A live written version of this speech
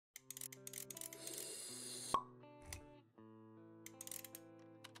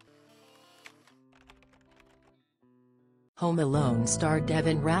Home Alone star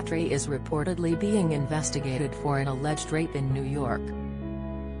Devin Ratray is reportedly being investigated for an alleged rape in New York.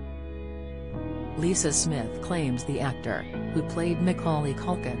 Lisa Smith claims the actor, who played Macaulay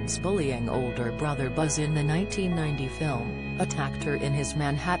Culkin's bullying older brother Buzz in the 1990 film, attacked her in his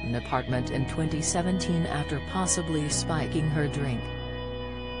Manhattan apartment in 2017 after possibly spiking her drink.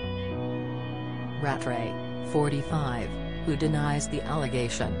 Ratray, 45, who denies the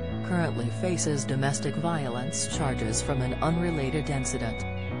allegation, currently faces domestic violence charges from an unrelated incident.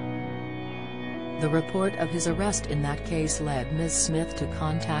 The report of his arrest in that case led Ms. Smith to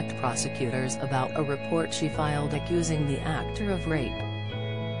contact prosecutors about a report she filed accusing the actor of rape.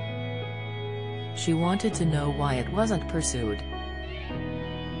 She wanted to know why it wasn't pursued.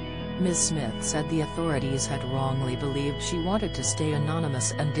 Ms. Smith said the authorities had wrongly believed she wanted to stay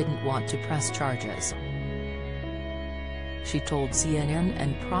anonymous and didn't want to press charges. She told CNN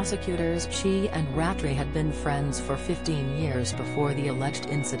and prosecutors she and Ratray had been friends for 15 years before the alleged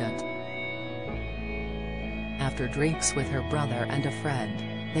incident. After drinks with her brother and a friend,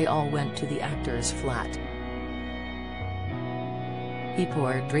 they all went to the actor's flat. He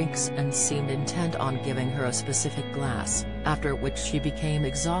poured drinks and seemed intent on giving her a specific glass, after which she became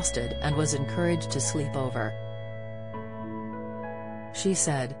exhausted and was encouraged to sleep over. She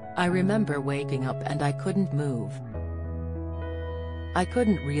said, "I remember waking up and I couldn't move. I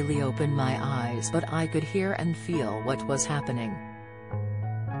couldn't really open my eyes, but I could hear and feel what was happening.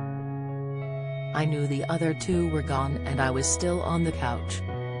 I knew the other two were gone and I was still on the couch."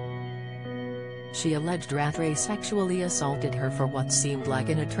 She alleged Ratray sexually assaulted her for what seemed like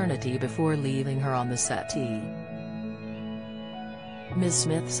an eternity before leaving her on the settee. Ms.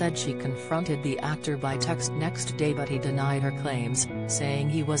 Smith said she confronted the actor by text next day, but he denied her claims, saying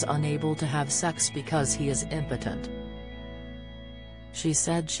he was unable to have sex because he is impotent. She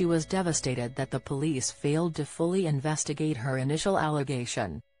said she was devastated that the police failed to fully investigate her initial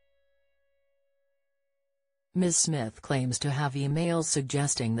allegation. Ms. Smith claims to have emails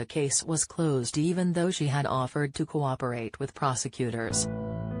suggesting the case was closed even though she had offered to cooperate with prosecutors.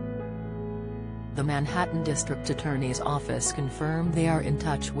 The Manhattan District Attorney's Office confirmed they are in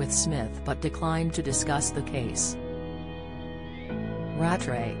touch with Smith but declined to discuss the case.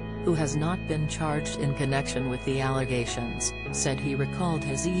 Ratray, who has not been charged in connection with the allegations, said he recalled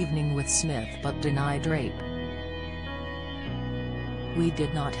his evening with Smith but denied rape. "We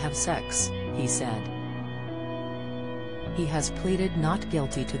did not have sex," he said. He has pleaded not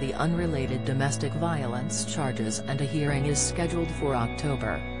guilty to the unrelated domestic violence charges and a hearing is scheduled for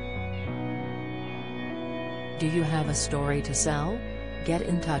October. Do you have a story to sell? Get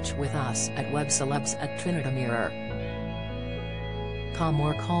in touch with us at webcelebs@trinitymirror.com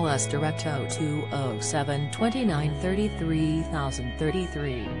or call us direct 0207 29 33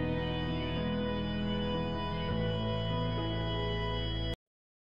 033.